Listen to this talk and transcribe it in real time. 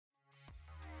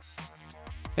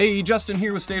Hey, Justin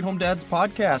here with Stay at Home Dads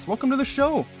Podcast. Welcome to the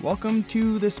show. Welcome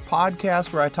to this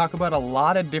podcast where I talk about a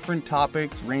lot of different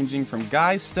topics ranging from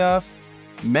guy stuff,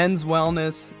 men's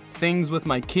wellness, things with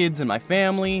my kids and my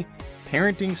family,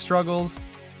 parenting struggles,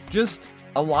 just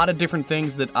a lot of different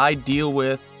things that I deal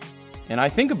with and I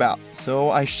think about.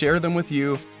 So I share them with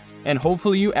you and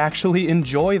hopefully you actually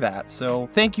enjoy that. So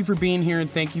thank you for being here and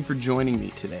thank you for joining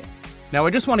me today. Now, I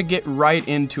just want to get right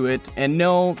into it, and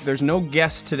no, there's no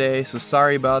guest today, so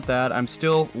sorry about that. I'm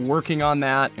still working on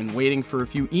that and waiting for a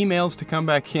few emails to come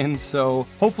back in, so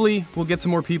hopefully we'll get some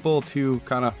more people to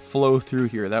kind of flow through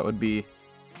here. That would be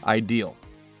ideal.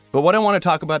 But what I want to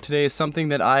talk about today is something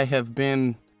that I have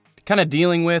been kind of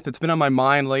dealing with. It's been on my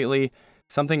mind lately,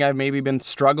 something I've maybe been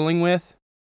struggling with,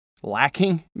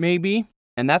 lacking maybe,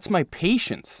 and that's my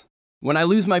patience. When I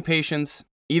lose my patience,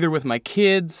 either with my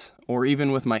kids or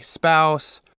even with my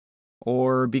spouse,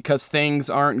 or because things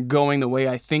aren't going the way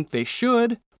I think they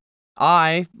should,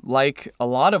 I, like a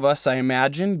lot of us, I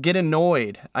imagine, get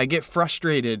annoyed. I get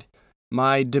frustrated.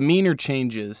 My demeanor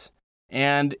changes,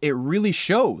 and it really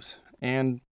shows.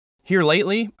 And here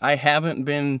lately, I haven't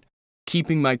been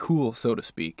keeping my cool, so to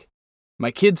speak.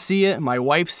 My kids see it, my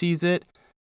wife sees it,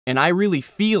 and I really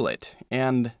feel it,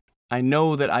 and I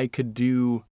know that I could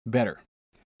do better.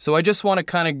 So I just want to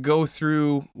kind of go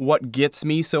through what gets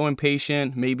me so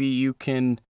impatient. Maybe you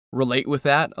can relate with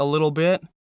that a little bit.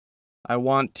 I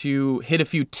want to hit a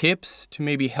few tips to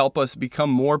maybe help us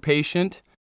become more patient.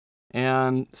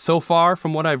 And so far,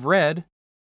 from what I've read,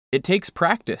 it takes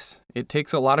practice. It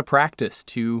takes a lot of practice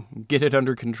to get it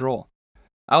under control.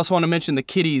 I also want to mention the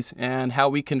kiddies and how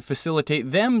we can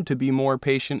facilitate them to be more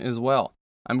patient as well.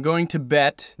 I'm going to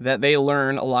bet that they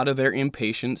learn a lot of their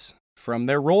impatience from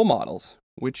their role models.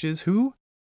 Which is who?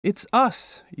 It's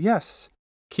us. Yes.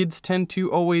 Kids tend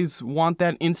to always want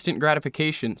that instant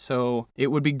gratification, so it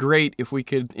would be great if we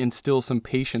could instill some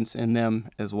patience in them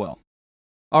as well.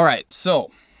 All right,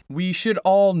 so we should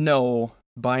all know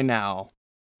by now,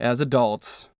 as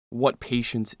adults, what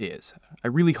patience is. I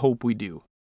really hope we do,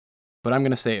 but I'm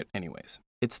going to say it anyways.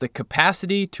 It's the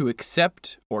capacity to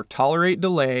accept or tolerate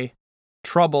delay,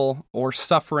 trouble, or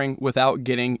suffering without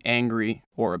getting angry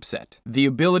or upset. The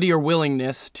ability or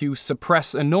willingness to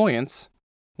suppress annoyance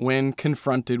when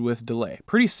confronted with delay.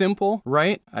 Pretty simple,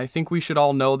 right? I think we should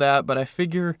all know that, but I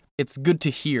figure it's good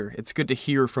to hear. It's good to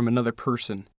hear from another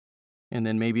person. And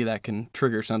then maybe that can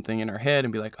trigger something in our head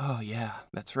and be like, oh yeah,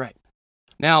 that's right.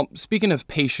 Now, speaking of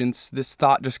patience, this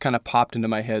thought just kind of popped into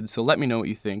my head, so let me know what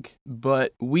you think.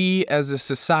 But we as a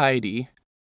society,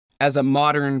 as a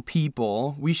modern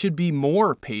people, we should be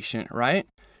more patient, right?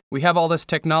 We have all this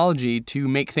technology to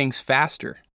make things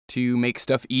faster, to make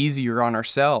stuff easier on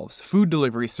ourselves. Food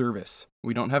delivery service.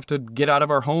 We don't have to get out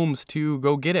of our homes to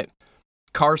go get it.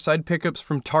 Carside pickups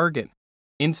from Target.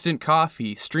 Instant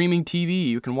coffee. Streaming TV.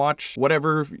 You can watch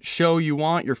whatever show you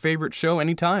want, your favorite show,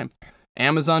 anytime.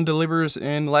 Amazon delivers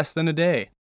in less than a day.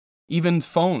 Even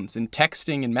phones and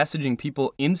texting and messaging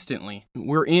people instantly.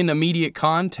 We're in immediate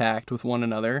contact with one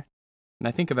another. And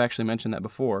I think I've actually mentioned that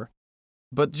before.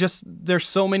 But just there's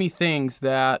so many things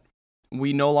that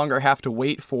we no longer have to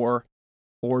wait for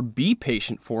or be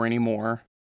patient for anymore.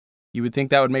 You would think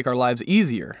that would make our lives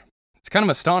easier. It's kind of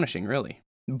astonishing, really.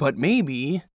 But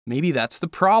maybe that's the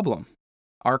problem.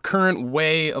 Our current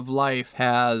way of life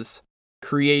has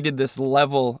created this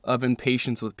level of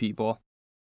impatience with people.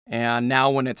 And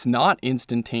now when it's not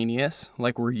instantaneous,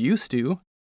 like we're used to,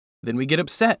 then we get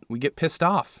upset, we get pissed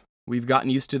off. We've gotten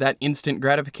used to that instant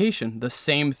gratification, the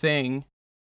same thing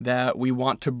that we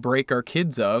want to break our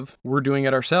kids of, we're doing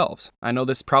it ourselves. I know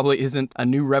this probably isn't a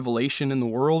new revelation in the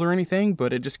world or anything,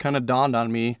 but it just kind of dawned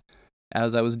on me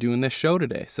as I was doing this show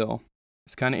today. So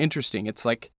it's kind of interesting. It's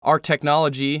like our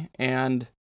technology and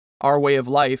our way of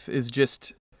life is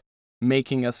just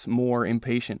making us more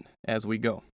impatient as we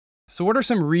go. So what are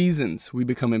some reasons we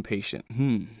become impatient?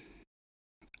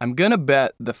 I'm going to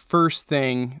bet the first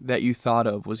thing that you thought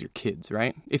of was your kids,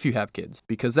 right? If you have kids,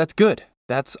 because that's good.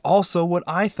 That's also what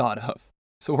I thought of.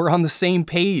 So we're on the same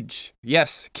page.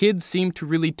 Yes, kids seem to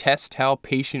really test how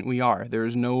patient we are.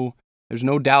 There's no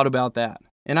doubt about that.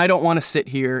 And I don't want to sit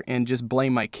here and just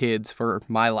blame my kids for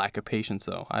my lack of patience,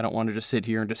 though. I don't want to just sit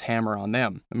here and just hammer on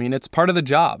them. I mean, it's part of the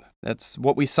job. That's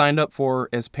what we signed up for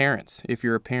as parents, if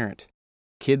you're a parent.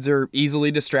 Kids are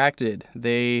easily distracted.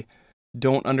 They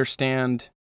don't understand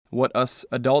what us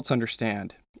adults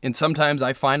understand. And sometimes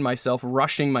I find myself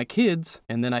rushing my kids,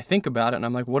 and then I think about it, and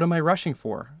I'm like, what am I rushing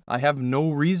for? I have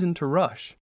no reason to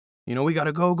rush. You know, we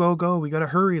gotta go. We gotta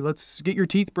hurry. Let's get your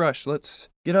teeth brushed. Let's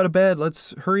get out of bed.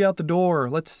 Let's hurry out the door.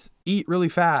 Let's eat really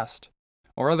fast.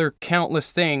 Or other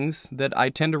countless things that I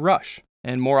tend to rush.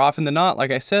 And more often than not,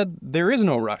 like I said, there is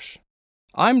no rush.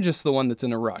 I'm just the one that's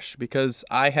in a rush because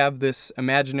I have this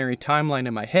imaginary timeline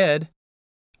in my head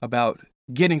about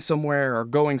getting somewhere or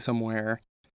going somewhere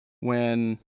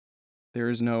when there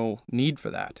is no need for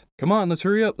that. Come on, let's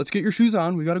hurry up. Let's get your shoes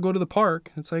on. We got to go to the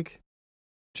park. It's like,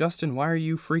 Justin, why are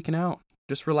you freaking out?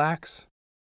 Just relax.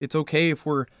 It's okay if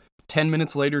we're 10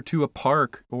 minutes later to a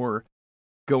park or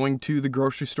going to the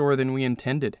grocery store than we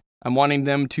intended. I'm wanting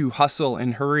them to hustle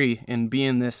and hurry and be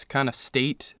in this kind of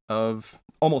state of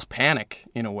almost panic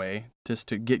in a way, just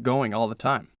to get going all the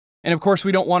time. And of course,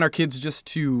 we don't want our kids just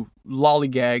to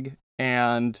lollygag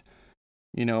and,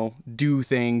 do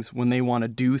things when they want to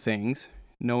do things,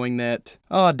 knowing that,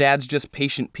 dad's just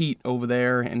patient Pete over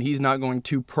there and he's not going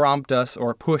to prompt us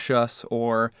or push us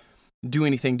or do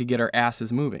anything to get our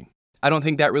asses moving. I don't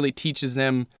think that really teaches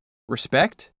them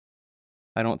respect.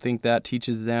 I don't think that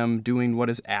teaches them doing what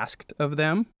is asked of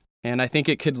them. And I think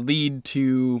it could lead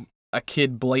to a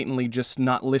kid blatantly just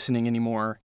not listening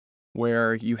anymore,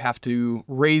 where you have to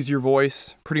raise your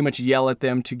voice, pretty much yell at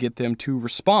them to get them to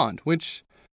respond, which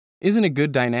isn't a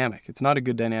good dynamic. It's not a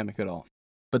good dynamic at all.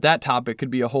 But that topic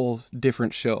could be a whole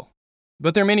different show.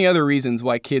 But there are many other reasons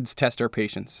why kids test our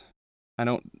patience. I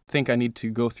don't think I need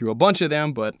to go through a bunch of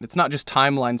them, but it's not just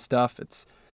timeline stuff. It's,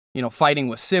 fighting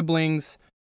with siblings,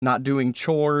 not doing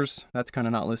chores. That's kind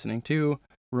of not listening too.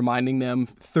 Reminding them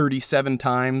 37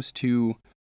 times to,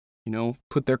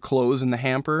 put their clothes in the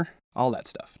hamper, all that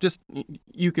stuff. Just,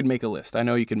 you could make a list. I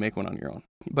know you can make one on your own.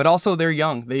 But also, they're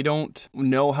young. They don't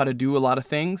know how to do a lot of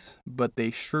things, but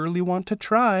they surely want to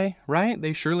try, right?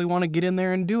 They surely want to get in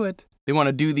there and do it. They want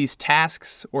to do these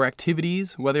tasks or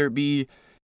activities, whether it be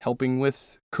helping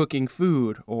with cooking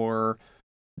food or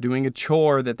doing a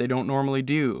chore that they don't normally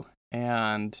do.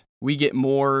 And we get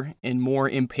more and more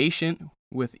impatient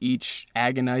with each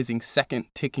agonizing second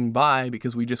ticking by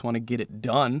because we just want to get it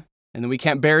done. And then we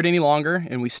can't bear it any longer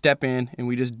and we step in and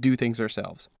we just do things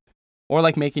ourselves. Or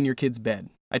like making your kid's bed.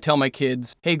 I tell my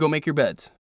kids, hey, go make your beds.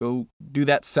 Go do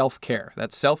that self-care.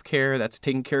 That's self-care. That's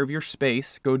taking care of your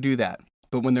space. Go do that.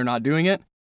 But when they're not doing it,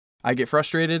 I get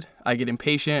frustrated, I get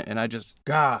impatient, and I just,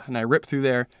 and I rip through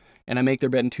there and I make their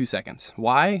bed in 2 seconds.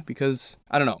 Why? Because,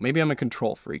 I don't know, maybe I'm a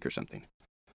control freak or something.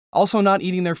 Also, not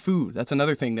eating their food. That's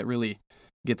another thing that really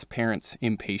gets parents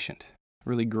impatient.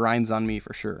 Really grinds on me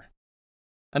for sure.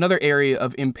 Another area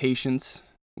of impatience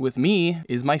with me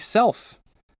is myself.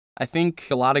 I think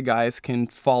a lot of guys can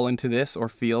fall into this or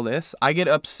feel this. I get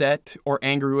upset or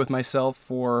angry with myself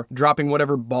for dropping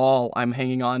whatever ball I'm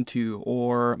hanging on to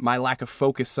or my lack of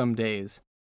focus some days.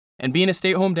 And being a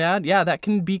stay-at-home dad, that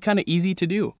can be kind of easy to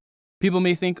do. People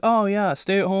may think, oh yeah,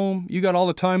 stay at home, you got all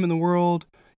the time in the world,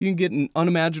 you can get an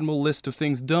unimaginable list of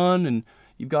things done and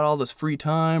you've got all this free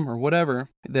time or whatever,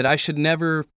 that I should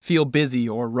never feel busy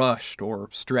or rushed or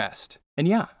stressed.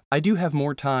 And I do have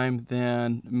more time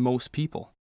than most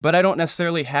people. But I don't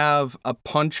necessarily have a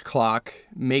punch clock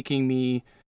making me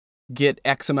get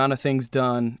X amount of things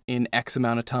done in X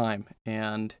amount of time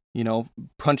and,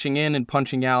 punching in and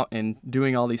punching out and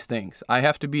doing all these things. I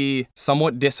have to be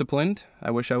somewhat disciplined. I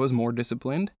wish I was more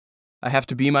disciplined. I have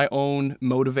to be my own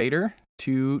motivator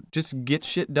to just get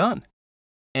shit done.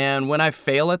 And when I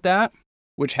fail at that,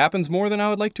 which happens more than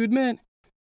I would like to admit,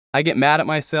 I get mad at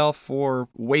myself for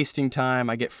wasting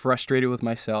time. I get frustrated with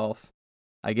myself.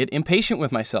 I get impatient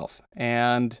with myself,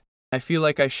 and I feel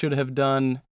like I should have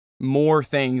done more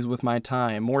things with my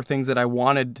time, more things that I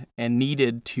wanted and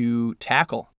needed to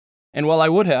tackle. And while I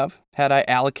would have, had I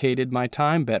allocated my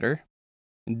time better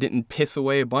and didn't piss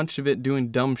away a bunch of it doing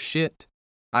dumb shit,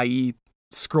 i.e.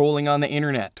 scrolling on the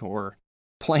internet or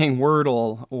playing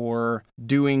Wordle or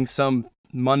doing some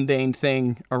mundane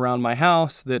thing around my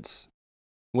house that's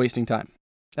wasting time.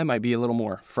 That might be a little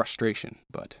more frustration,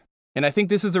 but... And I think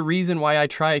this is a reason why I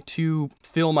try to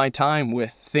fill my time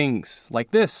with things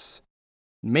like this.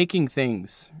 Making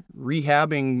things,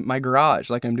 rehabbing my garage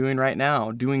like I'm doing right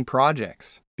now, doing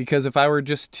projects. Because if I were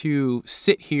just to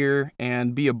sit here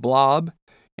and be a blob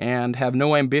and have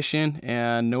no ambition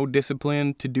and no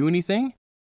discipline to do anything,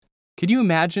 could you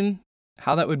imagine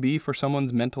how that would be for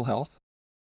someone's mental health?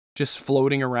 Just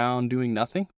floating around doing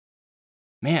nothing?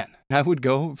 Man, I would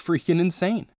go freaking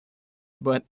insane.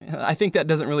 But I think that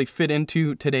doesn't really fit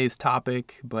into today's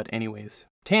topic. But anyways,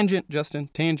 tangent,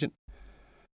 Justin, tangent.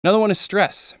 Another one is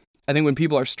stress. I think when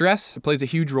people are stressed, it plays a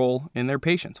huge role in their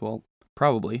patience. Well,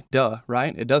 probably,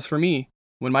 right? It does for me.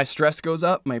 When my stress goes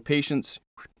up, my patience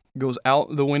goes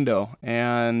out the window.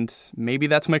 And maybe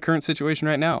that's my current situation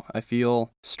right now. I feel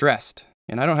stressed.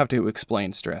 And I don't have to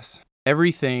explain stress.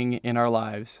 Everything in our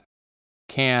lives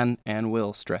can and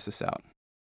will stress us out.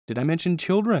 Did I mention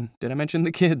children? Did I mention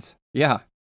the kids? Yeah.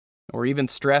 Or even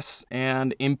stress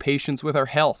and impatience with our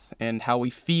health and how we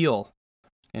feel.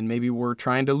 And maybe we're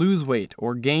trying to lose weight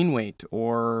or gain weight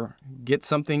or get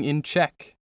something in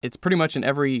check. It's pretty much in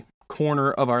every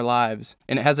corner of our lives.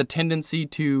 And it has a tendency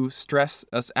to stress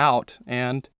us out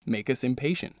and make us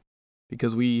impatient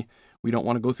because we don't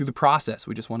want to go through the process.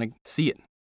 We just want to see it.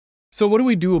 So what do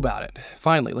we do about it?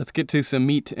 Finally, let's get to some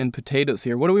meat and potatoes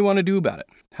here. What do we want to do about it?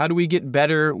 How do we get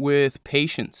better with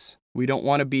patience? We don't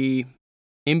want to be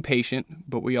impatient,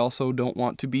 but we also don't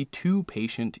want to be too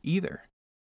patient either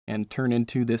and turn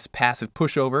into this passive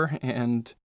pushover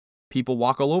and people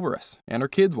walk all over us and our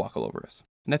kids walk all over us.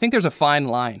 And I think there's a fine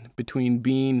line between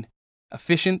being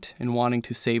efficient and wanting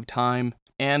to save time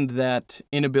and that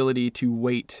inability to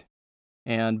wait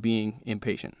and being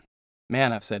impatient.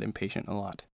 Man, I've said impatient a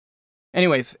lot.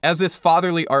 Anyways, as this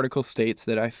fatherly article states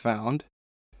that I found,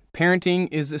 parenting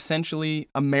is essentially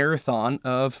a marathon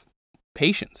of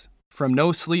patience. From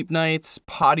no sleep nights,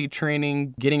 potty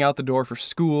training, getting out the door for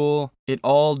school, it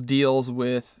all deals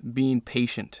with being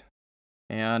patient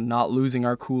and not losing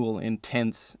our cool in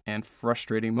tense and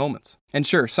frustrating moments. And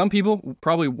sure, some people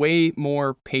probably way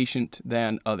more patient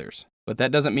than others, but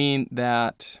that doesn't mean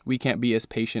that we can't be as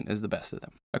patient as the best of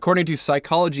them. According to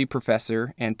psychology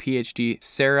professor and PhD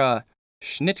Sarah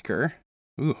Schnitker,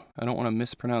 I don't want to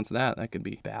mispronounce that. That could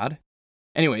be bad.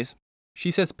 Anyways,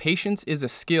 she says patience is a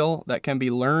skill that can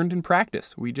be learned and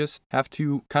practiced. We just have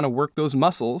to kind of work those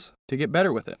muscles to get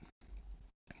better with it.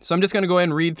 So I'm just going to go ahead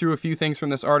and read through a few things from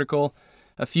this article,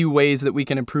 a few ways that we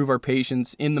can improve our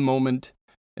patience in the moment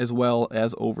as well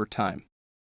as over time.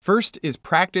 First is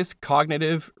practice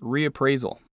cognitive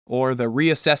reappraisal, or the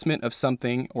reassessment of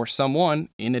something or someone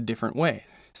in a different way.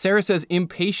 Sarah says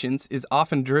impatience is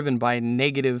often driven by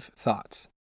negative thoughts.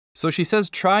 So she says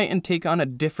try and take on a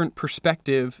different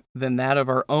perspective than that of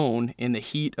our own in the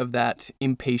heat of that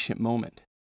impatient moment.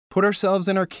 Put ourselves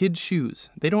in our kids' shoes.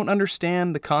 They don't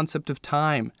understand the concept of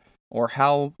time or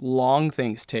how long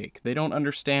things take. They don't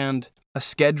understand a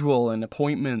schedule and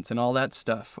appointments and all that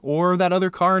stuff, or that other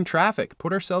car in traffic.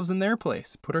 Put ourselves in their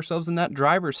place. Put ourselves in that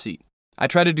driver's seat. I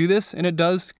try to do this, and it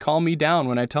does calm me down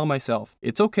when I tell myself,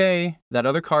 it's okay, that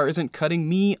other car isn't cutting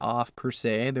me off per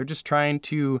se. They're just trying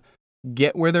to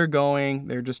get where they're going.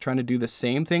 They're just trying to do the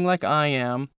same thing like I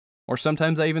am. Or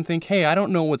sometimes I even think, hey, I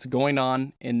don't know what's going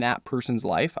on in that person's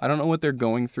life. I don't know what they're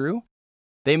going through.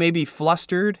 They may be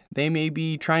flustered. They may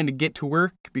be trying to get to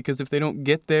work because if they don't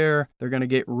get there, they're going to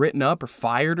get written up or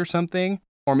fired or something.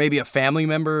 Or maybe a family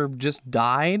member just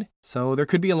died. So there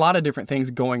could be a lot of different things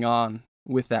going on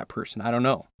with that person. I don't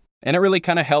know. And it really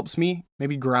kind of helps me,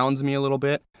 maybe grounds me a little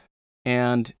bit,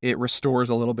 and it restores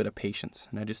a little bit of patience.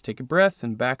 And I just take a breath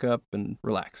and back up and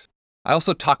relax. I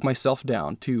also talk myself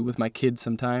down too with my kids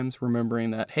sometimes,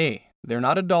 remembering that, hey, they're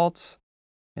not adults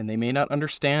and they may not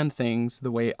understand things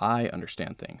the way I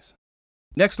understand things.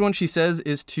 Next one she says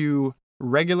is to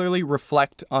regularly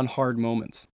reflect on hard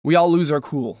moments. We all lose our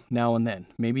cool now and then,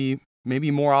 maybe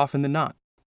more often than not.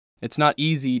 It's not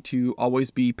easy to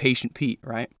always be patient Pete,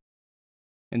 right?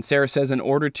 And Sarah says in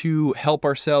order to help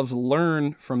ourselves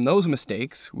learn from those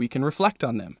mistakes, we can reflect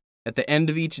on them. At the end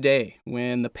of each day,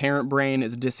 when the parent brain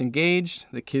is disengaged,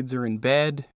 the kids are in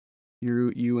bed,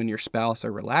 you and your spouse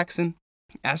are relaxing,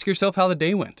 ask yourself how the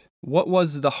day went. What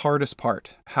was the hardest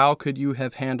part? How could you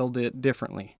have handled it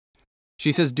differently?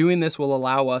 She says doing this will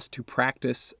allow us to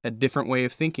practice a different way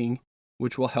of thinking,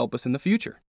 which will help us in the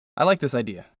future. I like this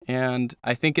idea, and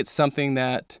I think it's something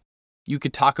that you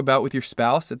could talk about with your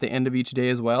spouse at the end of each day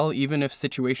as well, even if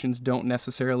situations don't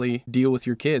necessarily deal with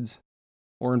your kids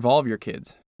or involve your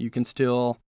kids. You can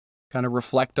still kind of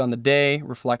reflect on the day,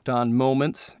 reflect on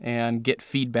moments, and get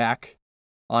feedback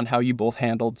on how you both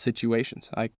handled situations.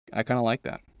 I kind of like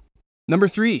that. Number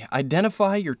 3,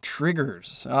 identify your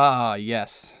triggers. Ah,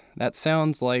 yes. That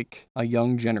sounds like a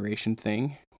young generation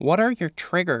thing. What are your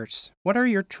triggers? What are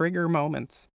your trigger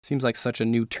moments? Seems like such a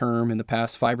new term in the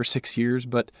past 5 or 6 years,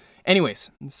 but anyways,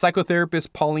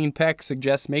 psychotherapist Pauline Peck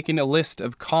suggests making a list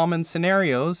of common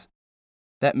scenarios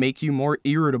that make you more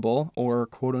irritable or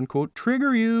quote-unquote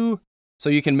trigger you, so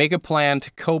you can make a plan to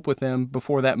cope with them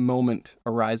before that moment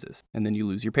arises, and then you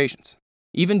lose your patience.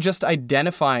 Even just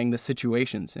identifying the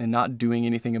situations and not doing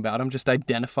anything about them, just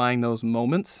identifying those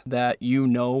moments that you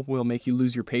know will make you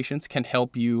lose your patience can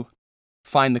help you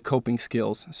find the coping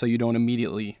skills so you don't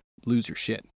immediately lose your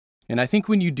shit. And I think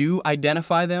when you do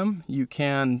identify them, you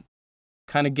can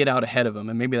kind of get out ahead of them,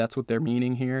 and maybe that's what they're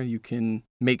meaning here. You can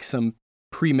make some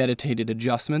premeditated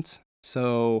adjustments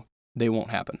so they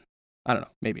won't happen. I don't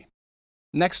know, maybe.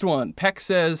 Next one, Peck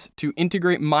says to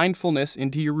integrate mindfulness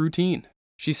into your routine.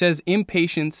 She says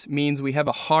impatience means we have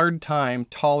a hard time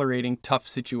tolerating tough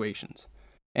situations.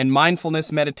 And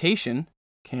mindfulness meditation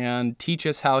can teach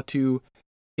us how to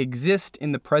exist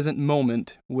in the present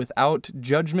moment without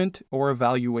judgment or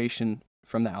evaluation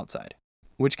from the outside,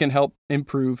 which can help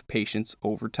improve patience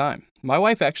over time. My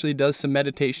wife actually does some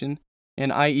meditation,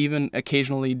 and I even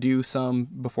occasionally do some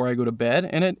before I go to bed,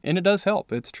 and it does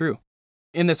help. It's true.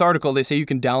 In this article, they say you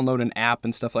can download an app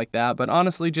and stuff like that, but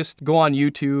honestly, just go on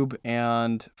YouTube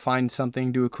and find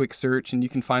something, do a quick search, and you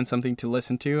can find something to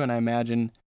listen to, and I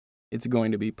imagine it's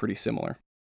going to be pretty similar.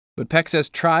 But Peck says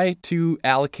try to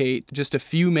allocate just a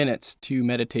few minutes to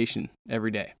meditation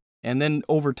every day. And then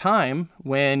over time,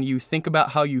 when you think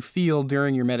about how you feel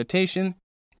during your meditation,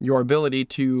 your ability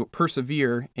to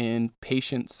persevere in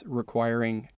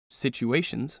patience-requiring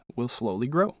situations will slowly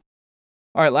grow.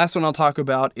 All right, last one I'll talk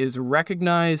about is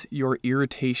recognize your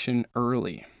irritation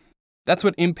early. That's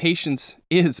what impatience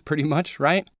is pretty much,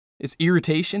 right? It's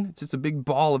irritation. It's just a big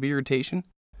ball of irritation.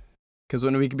 Because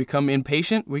when we become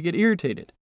impatient, we get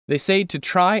irritated. They say to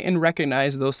try and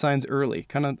recognize those signs early.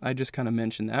 I just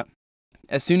mentioned that.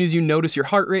 As soon as you notice your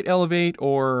heart rate elevate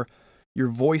or your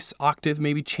voice octave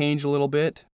maybe change a little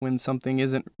bit when something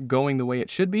isn't going the way it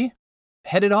should be,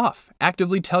 head it off.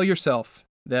 Actively tell yourself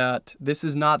that this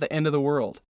is not the end of the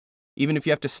world. Even if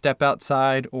you have to step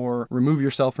outside or remove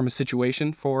yourself from a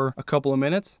situation for a couple of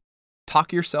minutes,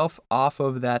 talk yourself off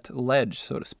of that ledge,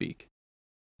 so to speak.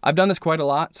 I've done this quite a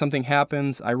lot. Something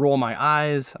happens, I roll my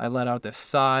eyes, I let out this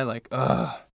sigh like,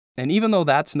 ugh. And even though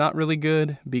that's not really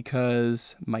good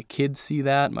because my kids see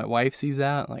that, my wife sees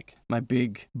that, like my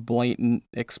big blatant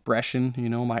expression,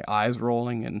 my eyes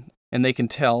rolling, and they can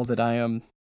tell that I am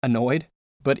annoyed.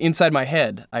 But inside my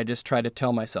head, I just try to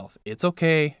tell myself, it's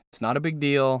okay, it's not a big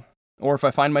deal. Or if I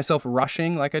find myself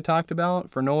rushing, like I talked about,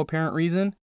 for no apparent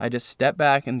reason, I just step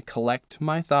back and collect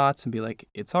my thoughts and be like,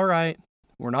 it's all right.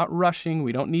 We're not rushing.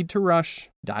 We don't need to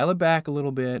rush. Dial it back a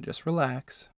little bit. Just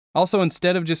relax. Also,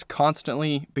 instead of just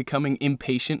constantly becoming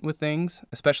impatient with things,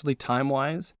 especially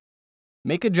time-wise,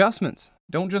 make adjustments.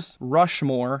 Don't just rush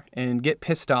more and get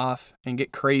pissed off and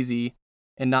get crazy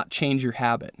and not change your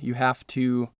habit. You have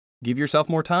to give yourself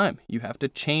more time. You have to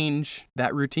change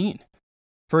that routine.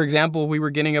 For example, we were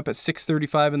getting up at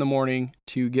 6:35 in the morning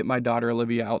to get my daughter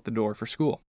Olivia out the door for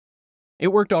school. It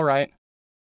worked all right.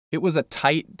 It was a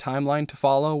tight timeline to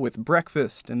follow with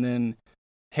breakfast and then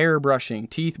hair brushing,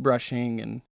 teeth brushing,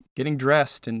 and getting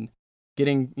dressed and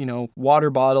getting,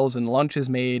 water bottles and lunches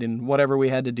made and whatever we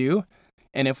had to do.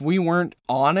 And if we weren't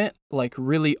on it, like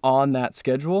really on that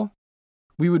schedule,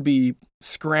 we would be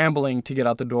scrambling to get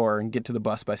out the door and get to the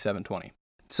bus by 7:20.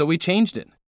 So we changed it.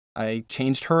 I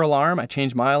changed her alarm. I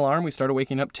changed my alarm. We started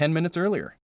waking up 10 minutes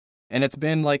earlier. And it's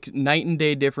been like night and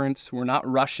day difference. We're not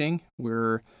rushing.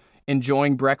 We're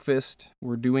enjoying breakfast.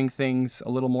 We're doing things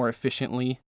a little more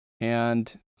efficiently.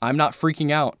 And I'm not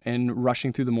freaking out and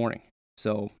rushing through the morning.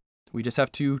 So we just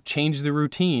have to change the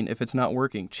routine if it's not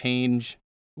working. Change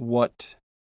what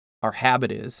our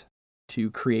habit is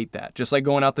to create that. Just like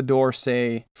going out the door,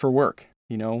 say, for work,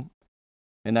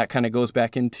 and that kind of goes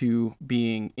back into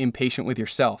being impatient with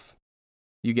yourself.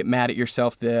 You get mad at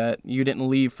yourself that you didn't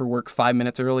leave for work 5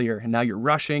 minutes earlier, and now you're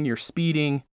rushing, you're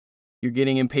speeding, you're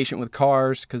getting impatient with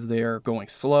cars because they're going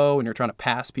slow and you're trying to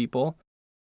pass people.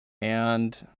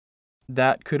 And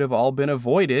that could have all been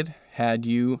avoided had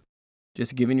you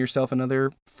just given yourself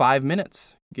another 5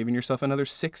 minutes, given yourself another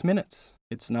 6 minutes.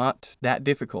 It's not that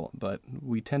difficult, but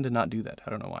we tend to not do that.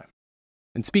 I don't know why.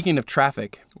 And speaking of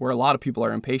traffic, where a lot of people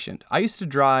are impatient, I used to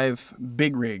drive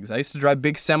big rigs. I used to drive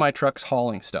big semi-trucks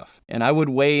hauling stuff. And I would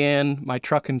weigh in, my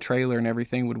truck and trailer and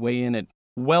everything would weigh in at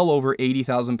well over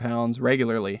 80,000 pounds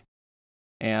regularly.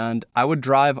 And I would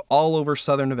drive all over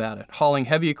southern Nevada, hauling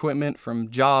heavy equipment from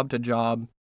job to job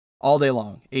all day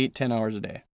long, 8-10 hours a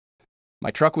day.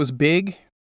 My truck was big.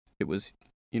 It was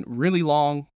really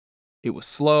long. It was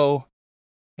slow.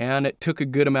 And it took a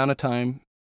good amount of time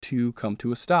to come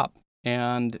to a stop.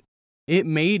 And it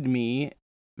made me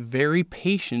very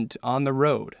patient on the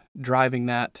road driving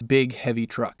that big, heavy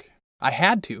truck. I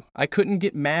had to. I couldn't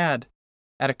get mad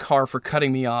at a car for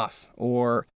cutting me off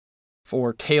or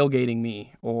for tailgating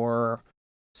me or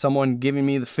someone giving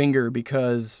me the finger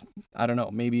because, I don't know,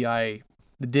 maybe I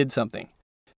did something.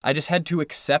 I just had to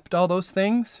accept all those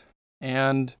things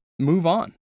and move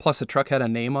on. Plus, the truck had a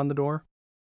name on the door,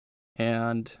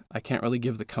 and I can't really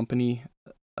give the company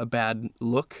a bad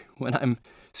look when I'm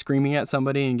screaming at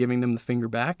somebody and giving them the finger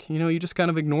back. You just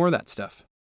kind of ignore that stuff.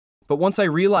 But once I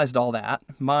realized all that,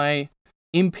 my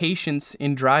impatience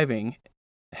in driving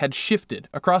had shifted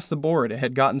across the board. It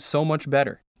had gotten so much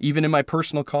better. Even in my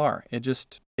personal car,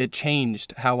 it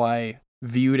changed how I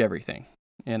viewed everything.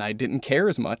 And I didn't care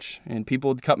as much. And people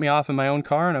would cut me off in my own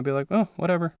car and I'd be like, oh,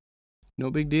 whatever. No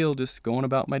big deal, just going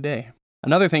about my day.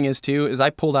 Another thing is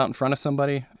I pulled out in front of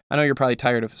somebody. I know you're probably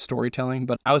tired of storytelling,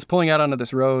 but I was pulling out onto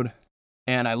this road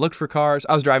and I looked for cars.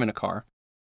 I was driving a car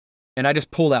and I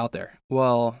just pulled out there.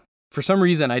 Well, for some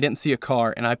reason I didn't see a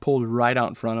car and I pulled right out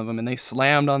in front of them and they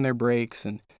slammed on their brakes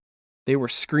and they were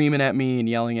screaming at me and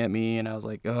yelling at me and I was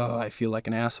like, oh, I feel like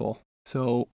an asshole.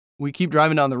 So we keep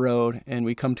driving down the road and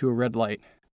we come to a red light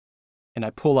and I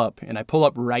pull up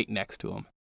right next to them.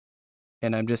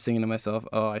 And I'm just thinking to myself,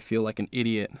 oh, I feel like an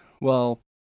idiot. Well,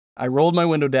 I rolled my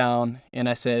window down and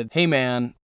I said, hey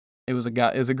man, it was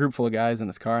a group full of guys in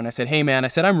this car. And I said, hey man,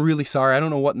 I'm really sorry. I don't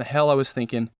know what in the hell I was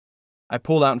thinking. I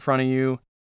pulled out in front of you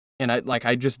and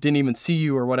I just didn't even see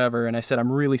you or whatever. And I said,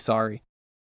 I'm really sorry.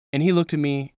 And he looked at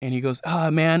me and he goes,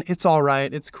 man, it's all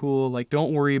right. It's cool. Like,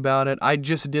 don't worry about it. I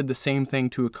just did the same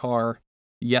thing to a car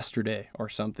yesterday or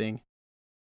something.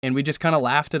 And we just kind of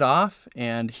laughed it off,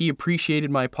 and he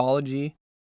appreciated my apology,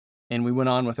 and we went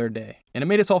on with our day. And it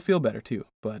made us all feel better, too.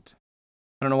 But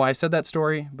I don't know why I said that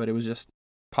story, but it was just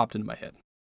popped into my head.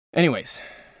 Anyways,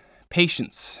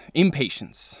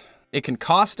 impatience. It can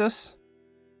cost us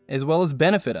as well as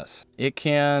benefit us. It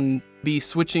can be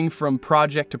switching from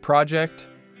project to project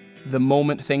the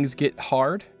moment things get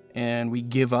hard, and we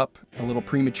give up a little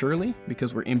prematurely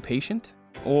because we're impatient.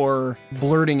 Or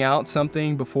blurting out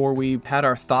something before we've had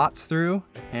our thoughts through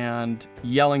and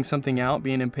yelling something out,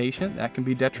 being impatient, that can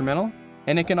be detrimental.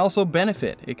 And it can also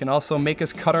benefit. It can also make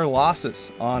us cut our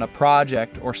losses on a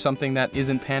project or something that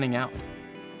isn't panning out.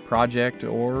 Project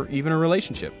or even a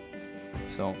relationship.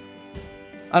 So,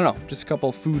 I don't know, just a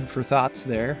couple food for thoughts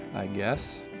there, I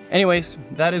guess. Anyways,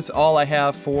 that is all I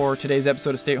have for today's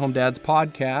episode of Stay at Home Dads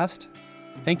Podcast.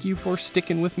 Thank you for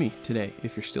sticking with me today,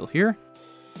 if you're still here.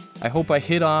 I hope I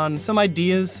hit on some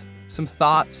ideas, some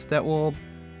thoughts that will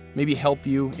maybe help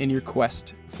you in your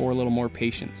quest for a little more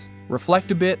patience.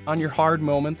 Reflect a bit on your hard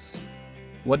moments.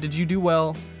 What did you do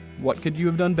well? What could you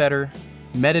have done better?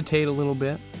 Meditate a little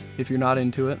bit. If you're not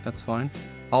into it, that's fine.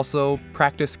 Also,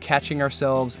 practice catching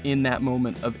ourselves in that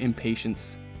moment of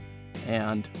impatience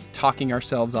and talking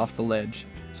ourselves off the ledge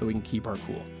so we can keep our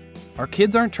cool. Our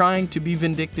kids aren't trying to be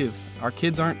vindictive. Our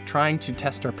kids aren't trying to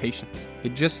test our patience.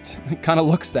 It just kind of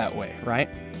looks that way, right?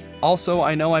 Also,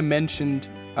 I know I mentioned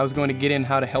I was going to get in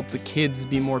how to help the kids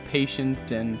be more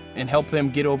patient and help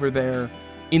them get over their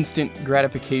instant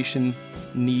gratification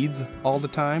needs all the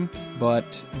time,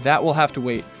 but that will have to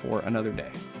wait for another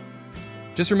day.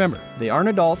 Just remember, they aren't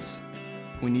adults.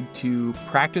 We need to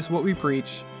practice what we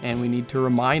preach, and we need to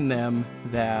remind them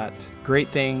that great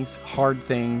things, hard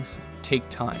things take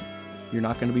time. You're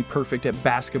not going to be perfect at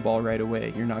basketball right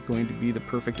away. You're not going to be the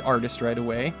perfect artist right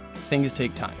away. Things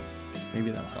take time.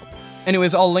 Maybe that'll help.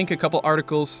 Anyways, I'll link a couple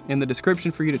articles in the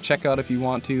description for you to check out if you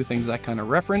want to, things I kind of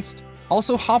referenced.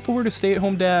 Also, hop over to Stay at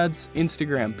Home Dad's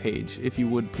Instagram page, if you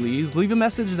would please. Leave a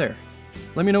message there.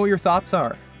 Let me know what your thoughts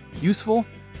are. Useful?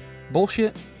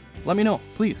 Bullshit? Let me know,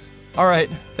 please. All right,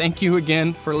 thank you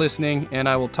again for listening, and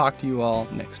I will talk to you all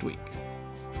next week.